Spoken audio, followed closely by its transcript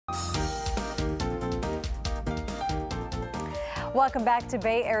Welcome back to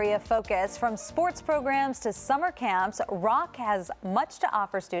Bay Area Focus. From sports programs to summer camps, Rock has much to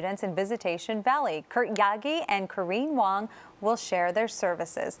offer students in Visitation Valley. Curt, Yagi, and Corinne Wong will share their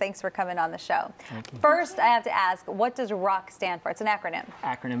services. Thanks for coming on the show. Thank you. First, I have to ask, what does ROCK stand for? It's an acronym.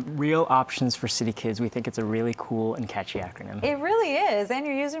 Acronym, Real Options for City Kids. We think it's a really cool and catchy acronym. It really is, and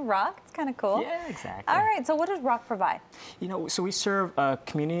you're using ROCK. It's kind of cool. Yeah, exactly. All right, so what does ROCK provide? You know, so we serve a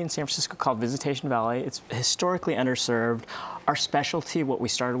community in San Francisco called Visitation Valley. It's historically underserved. Our specialty, what we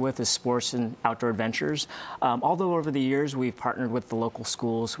started with, is sports and outdoor adventures. Although over the years we've partnered with the local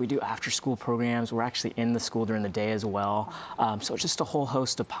schools, we do after-school programs. We're actually in the school during the day as well. So it's just a whole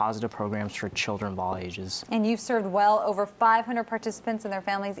host of positive programs for children of all ages. And you've served well over 500 participants and their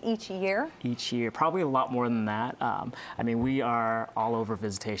families each year? Each year, probably a lot more than that. I mean, we are all over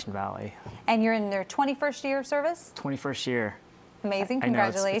Visitation Valley. And you're in their 21st year of service? 21st year. Amazing, I know,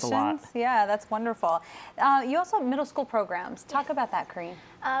 congratulations. it's a lot. Yeah, that's wonderful. You also have middle school programs. Talk about that, Corinne.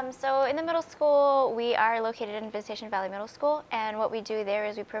 So in the middle school, we are located in Visitation Valley Middle School, and what we do there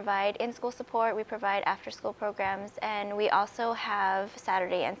is we provide in-school support, we provide after-school programs, and we also have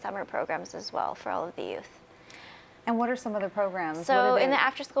Saturday and summer programs as well for all of the youth. And what are some other programs? So in the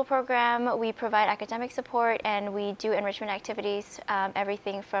after-school program, we provide academic support and we do enrichment activities,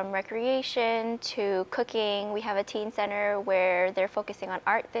 everything from recreation to cooking. We have a teen center where they're focusing on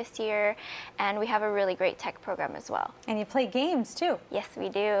art this year, and we have a really great tech program as well. And you play games too. Yes, we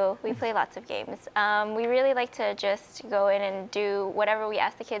do. We play lots of games. We really like to just go in and do whatever we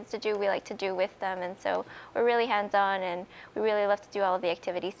ask the kids to do, we like to do with them, and so we're really hands-on and we really love to do all of the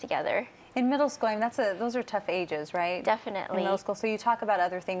activities together. In middle school, I mean, those are tough ages, right? Definitely. In middle school, so you talk about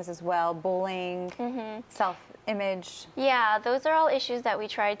other things as well, bullying, self-image. Yeah, those are all issues that we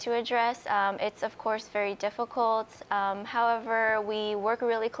try to address. It's of course very difficult. However, we work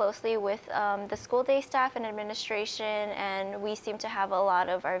really closely with the school day staff and administration, and we seem to have a lot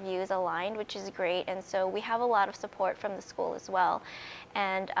of our views aligned, which is great. And so we have a lot of support from the school as well.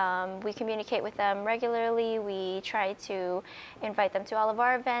 And we communicate with them regularly. We try to invite them to all of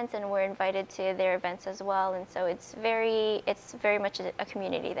our events, and we're invited to their events as well. And so it's very much a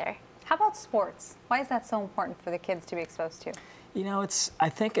community there. How about sports? Why is that so important for the kids to be exposed to? You know, I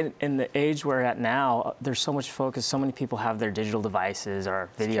think in the age we're at now, there's so much focus. So many people have their digital devices or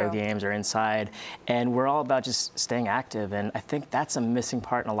video games or inside, and we're all about just staying active. And I think that's a missing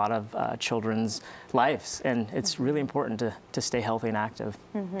part in a lot of children's lives. And it's really important to stay healthy and active.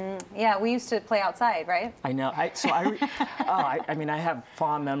 Yeah, we used to play outside, right? I know. I mean, I have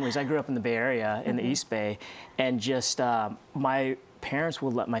fond memories. I grew up in the Bay Area, in the East Bay, and just my parents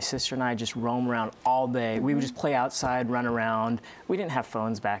would let my sister and I just roam around all day. We would just play outside, run around. We didn't have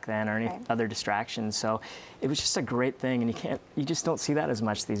phones back then or any other distractions, so it was just a great thing, and you just don't see that as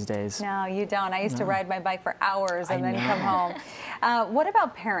much these days. No, you don't. I used to ride my bike for hours and then come home. What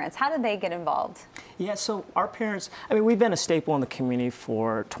about parents? How do they get involved? Yeah, so our parents, I mean, we've been a staple in the community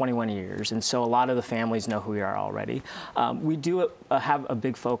for 21 years, and so a lot of the families know who we are already. We do have a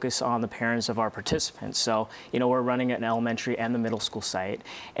big focus on the parents of our participants. So, you know, we're running an elementary and the middle school site,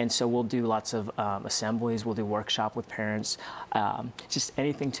 and so we'll do lots of assemblies, we'll do workshop with parents, just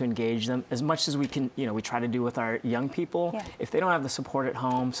anything to engage them as much as we can. You know, we try to do with our young people. If they don't have the support at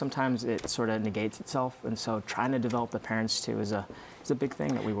home, sometimes it sort of negates itself, and so trying to develop the parents too is a big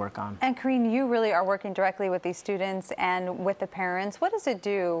thing that we work on. And Corinne, you really are working directly with these students and with the parents. What does it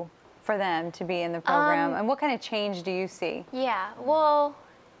do for them to be in the program, and what kind of change do you see? Yeah, well,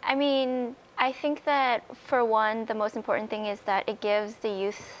 I mean, I think that for one, the most important thing is that it gives the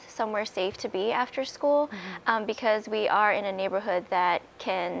youth somewhere safe to be after school, because we are in a neighborhood that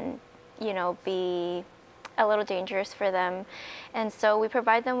can, you know, be a little dangerous for them. And so we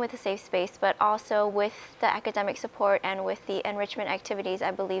provide them with a safe space, but also with the academic support and with the enrichment activities,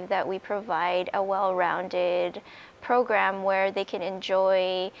 I believe that we provide a well-rounded program where they can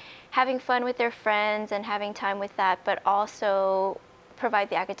enjoy having fun with their friends and having time with that, but also provide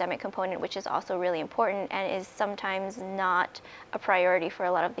the academic component, which is also really important and is sometimes not a priority for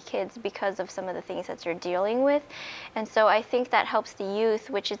a lot of the kids because of some of the things that they're dealing with. And so I think that helps the youth,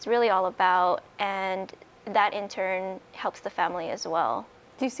 which it's really all about, and that in turn helps the family as well.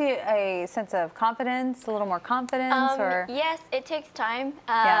 Do you see a sense of confidence, a little more confidence? Or? Yes, it takes time.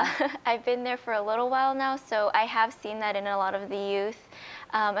 I've been there for a little while now, so I have seen that in a lot of the youth,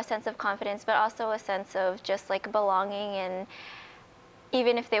 a sense of confidence, but also a sense of just like belonging, and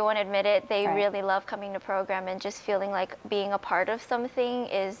even if they won't admit it, they really love coming to program, and just feeling like being a part of something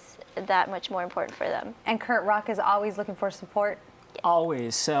is that much more important for them. And Curt, ROCK is always looking for support?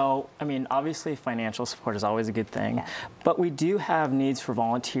 Always. So, I mean, obviously financial support is always a good thing, Yeah. but we do have needs for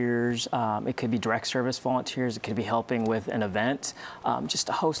volunteers. It could be direct service volunteers. It could be helping with an event, just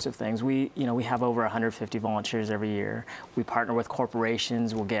a host of things. We have over 150 volunteers every year. We partner with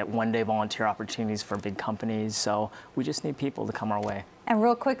corporations. We'll get one-day volunteer opportunities for big companies. So we just need people to come our way. And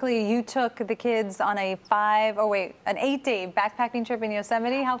real quickly, you took the kids on an 8-day backpacking trip in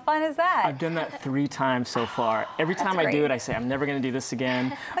Yosemite. How fun is that? I've done that 3 times so far. Every time I great. do it, I say, I'm never going to do this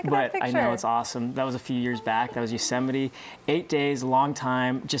again. Look at but that I know picture. it's awesome. That was a few years back. That was Yosemite. 8 days, long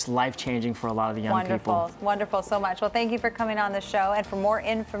time, just life-changing for a lot of the young people. Wonderful, wonderful so much. Well, thank you for coming on the show. And for more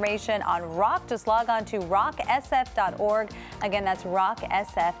information on ROC, just log on to rocksf.org. Again, that's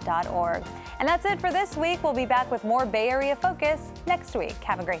rocksf.org. And that's it for this week. We'll be back with more Bay Area Focus next week.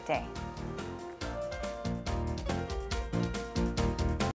 Have a great day.